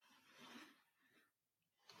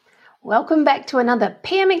Welcome back to another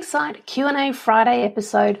PM Excite Q&A Friday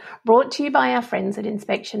episode brought to you by our friends at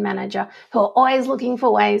Inspection Manager, who are always looking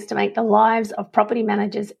for ways to make the lives of property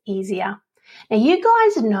managers easier. Now, you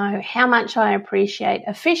guys know how much I appreciate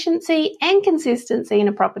efficiency and consistency in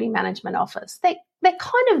a property management office. They're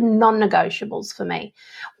kind of non-negotiables for me,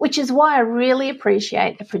 which is why I really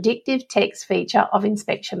appreciate the predictive text feature of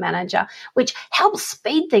Inspection Manager, which helps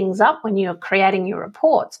speed things up when you're creating your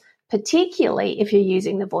reports, particularly if you're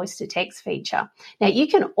using the voice-to-text feature. Now, you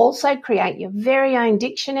can also create your very own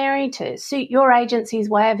dictionary to suit your agency's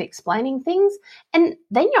way of explaining things, and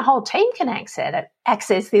then your whole team can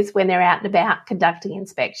access this when they're out and about conducting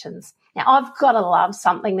inspections. Now, I've got to love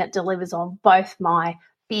something that delivers on both my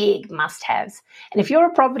big must-haves. And if you're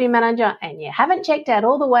a property manager and you haven't checked out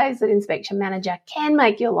all the ways that Inspection Manager can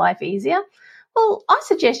make your life easier, well, I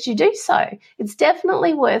suggest you do so. It's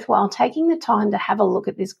definitely worthwhile taking the time to have a look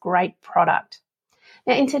at this great product.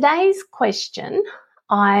 Now, in today's question,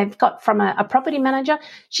 I've got from a property manager.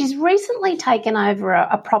 She's recently taken over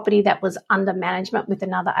a property that was under management with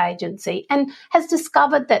another agency and has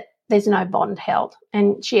discovered that there's no bond held.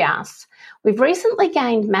 And she asks, we've recently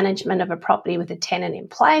gained management of a property with a tenant in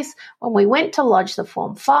place. When we went to lodge the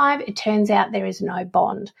Form 5, it turns out there is no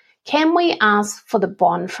bond. Can we ask for the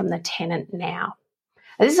bond from the tenant now?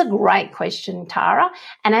 This is a great question, Tara.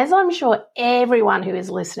 And as I'm sure everyone who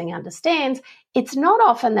is listening understands, it's not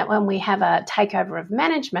often that when we have a takeover of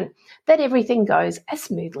management that everything goes as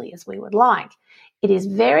smoothly as we would like. It is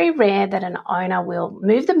very rare that an owner will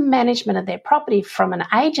move the management of their property from an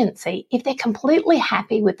agency if they're completely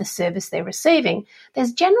happy with the service they're receiving.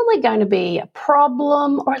 There's generally going to be a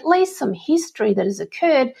problem or at least some history that has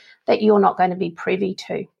occurred that you're not going to be privy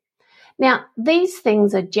to. Now, these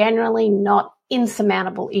things are generally not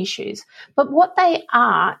insurmountable issues, but what they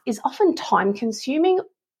are is often time-consuming,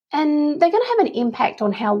 and they're going to have an impact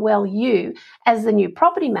on how well you, as the new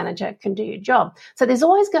property manager, can do your job. So there's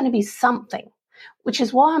always going to be something, which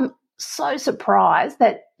is why I'm so surprised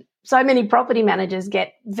that so many property managers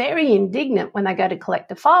get very indignant when they go to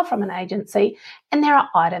collect a file from an agency and there are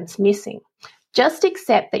items missing. Just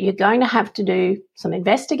accept that you're going to have to do some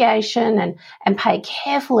investigation and pay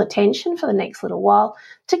careful attention for the next little while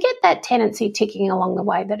to get that tenancy ticking along the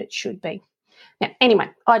way that it should be. Now, anyway,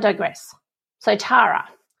 I digress. So, Tara,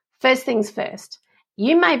 first things first.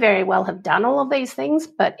 You may very well have done all of these things,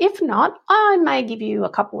 but if not, I may give you a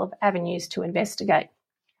couple of avenues to investigate.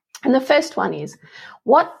 And the first one is,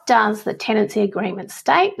 what does the tenancy agreement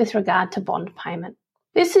state with regard to bond payment?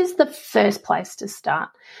 This is the first place to start,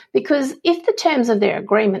 because if the terms of their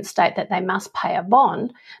agreement state that they must pay a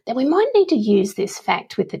bond, then we might need to use this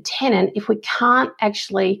fact with the tenant if we can't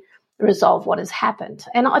actually resolve what has happened.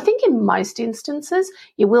 And I think in most instances,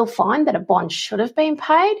 you will find that a bond should have been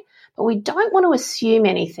paid, but we don't want to assume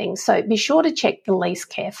anything, so be sure to check the lease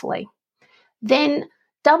carefully. Then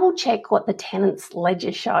double check what the tenant's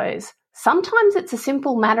ledger shows. Sometimes it's a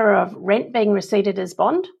simple matter of rent being receipted as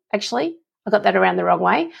bond. Actually, I got that around the wrong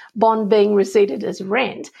way. Bond being receipted as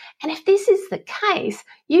rent. And if this is the case,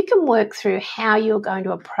 you can work through how you're going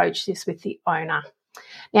to approach this with the owner.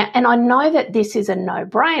 Now, and I know that this is a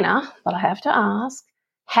no-brainer, but I have to ask,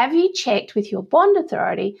 have you checked with your bond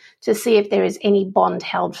authority to see if there is any bond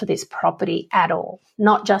held for this property at all,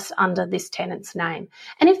 not just under this tenant's name?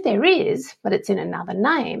 And if there is, but it's in another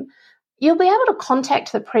name, you'll be able to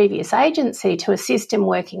contact the previous agency to assist in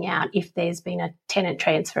working out if there's been a tenant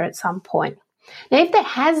transfer at some point. Now, if there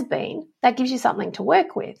has been, that gives you something to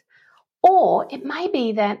work with. Or it may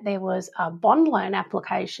be that there was a bond loan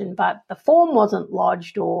application, but the form wasn't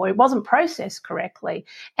lodged or it wasn't processed correctly.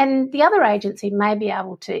 And the other agency may be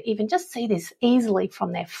able to even just see this easily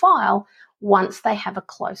from their file once they have a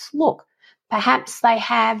close look. Perhaps they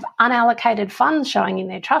have unallocated funds showing in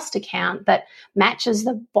their trust account that matches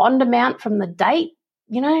the bond amount from the date,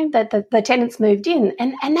 that the tenants moved in.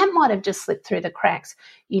 And that might have just slipped through the cracks.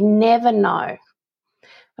 You never know.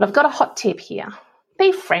 But I've got a hot tip here.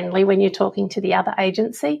 Be friendly when you're talking to the other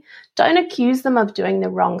agency. Don't accuse them of doing the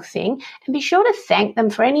wrong thing, and be sure to thank them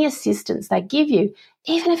for any assistance they give you,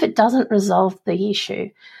 even if it doesn't resolve the issue.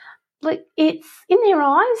 Look, it's in their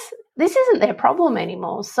eyes, this isn't their problem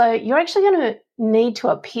anymore. So you're actually going to need to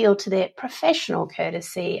appeal to their professional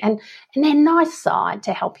courtesy and their nice side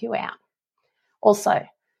to help you out. Also,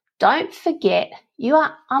 don't forget you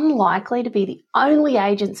are unlikely to be the only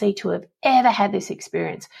agency to have ever had this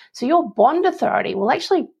experience. So your bond authority will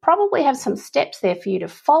actually probably have some steps there for you to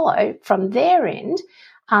follow from their end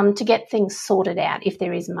to get things sorted out if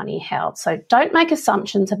there is money held. So don't make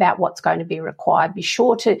assumptions about what's going to be required. Be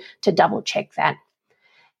sure to double check that.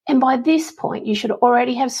 And by this point, you should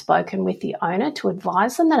already have spoken with the owner to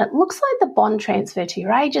advise them that it looks like the bond transfer to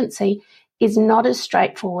your agency is not as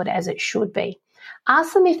straightforward as it should be.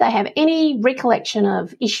 Ask them if they have any recollection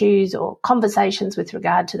of issues or conversations with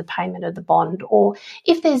regard to the payment of the bond, or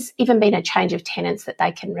if there's even been a change of tenants that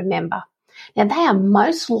they can remember. Now, they are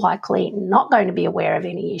most likely not going to be aware of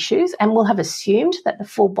any issues and will have assumed that the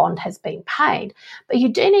full bond has been paid, but you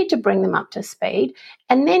do need to bring them up to speed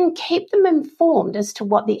and then keep them informed as to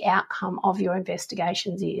what the outcome of your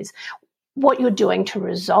investigations is, what you're doing to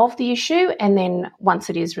resolve the issue, and then once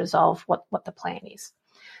it is resolved, what the plan is.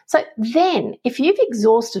 So then, if you've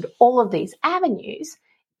exhausted all of these avenues,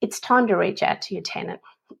 it's time to reach out to your tenant.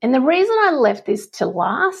 And the reason I left this to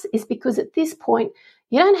last is because at this point,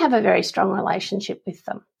 you don't have a very strong relationship with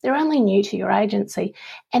them. They're only new to your agency,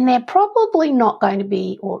 and they're probably not going to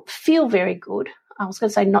be or feel very good. I was going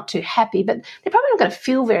to say not too happy, but they're probably not going to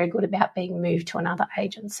feel very good about being moved to another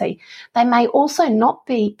agency. They may also not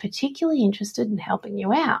be particularly interested in helping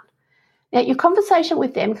you out. Now, your conversation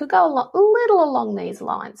with them could go a little along these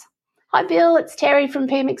lines. Hi, Bill, it's Terry from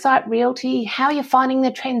PMXite Realty. How are you finding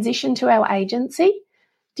the transition to our agency?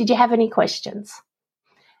 Did you have any questions?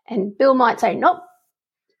 And Bill might say, nope,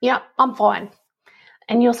 I'm fine.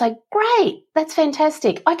 And you'll say, great, that's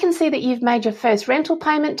fantastic. I can see that you've made your first rental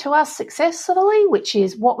payment to us successfully, which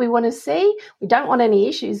is what we want to see. We don't want any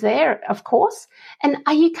issues there, of course. And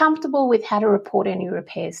are you comfortable with how to report any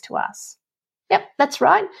repairs to us? Yep, that's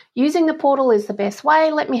right. Using the portal is the best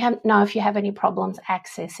way. Let me know if you have any problems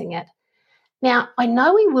accessing it. Now, I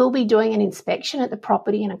know we will be doing an inspection at the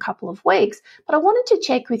property in a couple of weeks, but I wanted to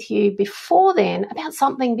check with you before then about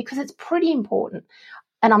something because it's pretty important.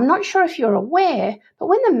 And I'm not sure if you're aware, but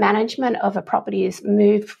when the management of a property is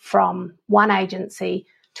moved from one agency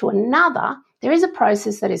to another, there is a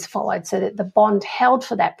process that is followed so that the bond held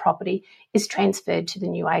for that property is transferred to the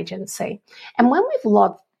new agency. And when we've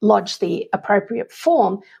lodged the appropriate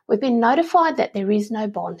form, we've been notified that there is no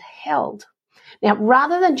bond held. Now,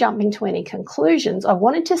 rather than jumping to any conclusions, I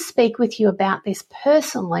wanted to speak with you about this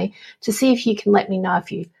personally to see if you can let me know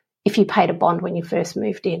if you paid a bond when you first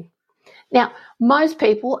moved in. Now, most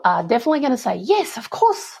people are definitely going to say, yes, of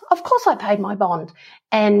course I paid my bond.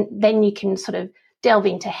 And then you can sort of delve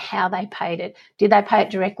into how they paid it. Did they pay it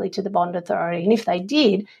directly to the bond authority? And if they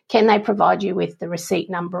did, can they provide you with the receipt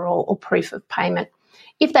number or proof of payment?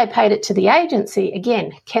 If they paid it to the agency,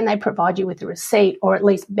 again, can they provide you with a receipt or at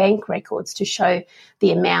least bank records to show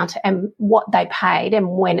the amount and what they paid and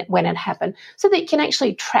when it happened, so that you can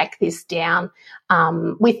actually track this down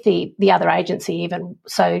with the other agency even,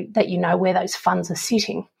 so that you know where those funds are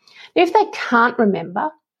sitting. Now, if they can't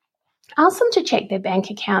remember, ask them to check their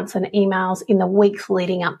bank accounts and emails in the weeks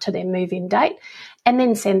leading up to their move-in date and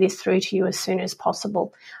then send this through to you as soon as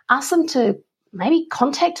possible. Ask them to maybe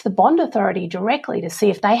contact the bond authority directly to see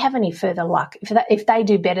if they have any further luck, if they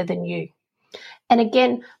do better than you. And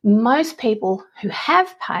again, most people who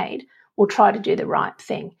have paid will try to do the right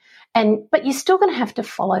thing. But you're still going to have to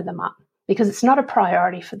follow them up because it's not a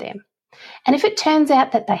priority for them. And if it turns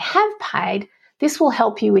out that they have paid, this will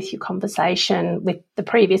help you with your conversation with the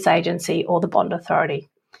previous agency or the bond authority.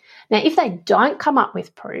 Now, if they don't come up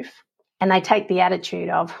with proof and they take the attitude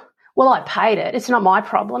of, well, I paid it, it's not my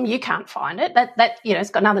problem, you can't find it, it's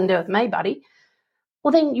got nothing to do with me, buddy.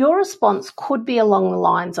 Well, then your response could be along the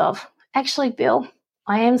lines of, actually, Bill,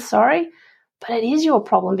 I am sorry, but it is your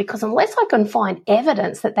problem because unless I can find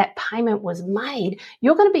evidence that payment was made,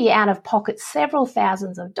 you're going to be out of pocket several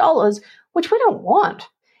thousands of dollars, which we don't want.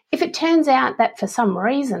 If it turns out that for some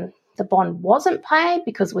reason the bond wasn't paid,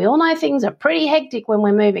 because we all know things are pretty hectic when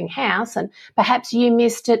we're moving house and perhaps you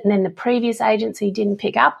missed it and then the previous agency didn't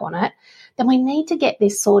pick up on it, then we need to get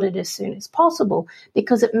this sorted as soon as possible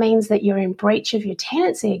because it means that you're in breach of your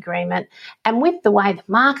tenancy agreement. And with the way the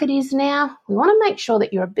market is now, we want to make sure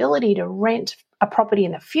that your ability to rent a property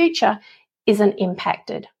in the future isn't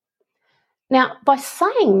impacted. Now, by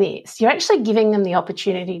saying this, you're actually giving them the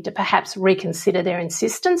opportunity to perhaps reconsider their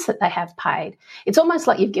insistence that they have paid. It's almost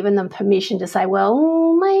like you've given them permission to say,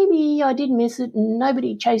 well, maybe I did miss it and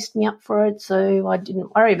nobody chased me up for it, so I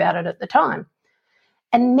didn't worry about it at the time.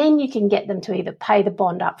 And then you can get them to either pay the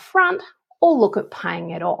bond up front or look at paying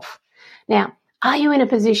it off. Now, are you in a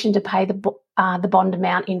position to pay the bond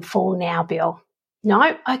amount in full now, Bill?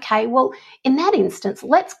 No? Okay, well, in that instance,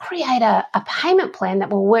 let's create a payment plan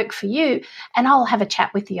that will work for you, and I'll have a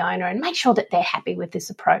chat with the owner and make sure that they're happy with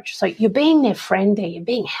this approach. So you're being their friend there, you're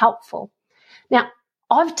being helpful. Now,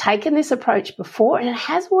 I've taken this approach before and it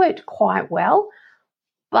has worked quite well,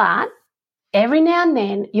 but every now and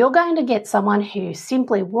then you're going to get someone who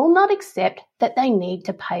simply will not accept that they need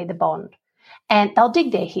to pay the bond. and they'll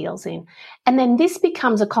dig their heels in. And then this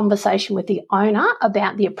becomes a conversation with the owner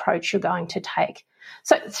about the approach you're going to take.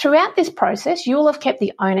 So throughout this process, you'll have kept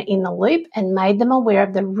the owner in the loop and made them aware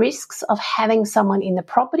of the risks of having someone in the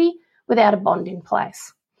property without a bond in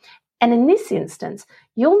place. And in this instance,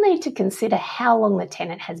 you'll need to consider how long the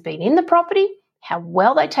tenant has been in the property, how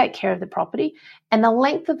well they take care of the property, and the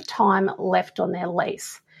length of time left on their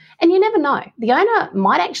lease. And you never know, the owner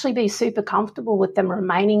might actually be super comfortable with them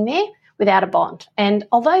remaining there without a bond. And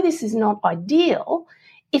although this is not ideal,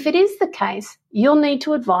 if it is the case, you'll need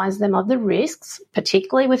to advise them of the risks,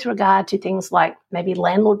 particularly with regard to things like maybe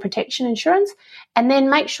landlord protection insurance, and then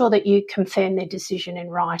make sure that you confirm their decision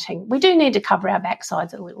in writing. We do need to cover our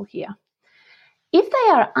backsides a little here. If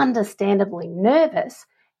they are understandably nervous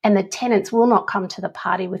and the tenants will not come to the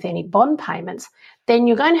party with any bond payments, then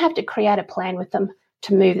you're going to have to create a plan with them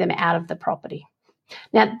to move them out of the property.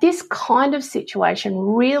 Now, this kind of situation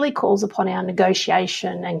really calls upon our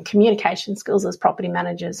negotiation and communication skills as property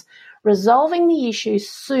managers. Resolving the issue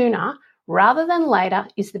sooner rather than later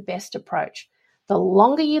is the best approach. The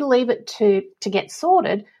longer you leave it to get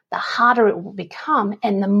sorted, the harder it will become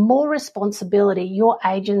and the more responsibility your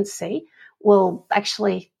agency will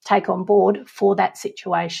actually take on board for that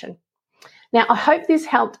situation. Now, I hope this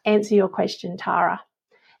helped answer your question, Tara.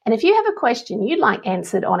 And if you have a question you'd like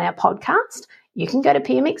answered on our podcast, you can go to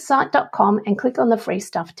pmxsite.com and click on the Free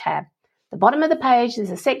Stuff tab. The bottom of the page is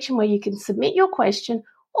a section where you can submit your question,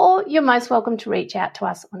 or you're most welcome to reach out to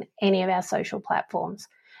us on any of our social platforms.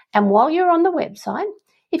 And while you're on the website,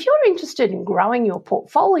 if you're interested in growing your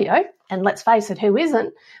portfolio, and let's face it, who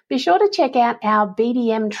isn't, be sure to check out our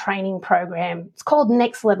BDM training program. It's called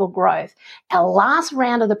Next Level Growth. Our last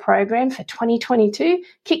round of the program for 2022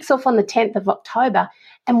 kicks off on the 10th of October.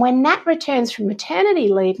 And when Nat returns from maternity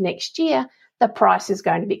leave next year, the price is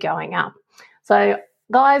going to be going up. So,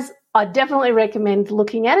 guys, I definitely recommend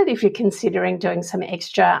looking at it if you're considering doing some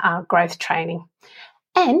extra growth training.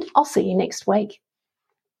 And I'll see you next week.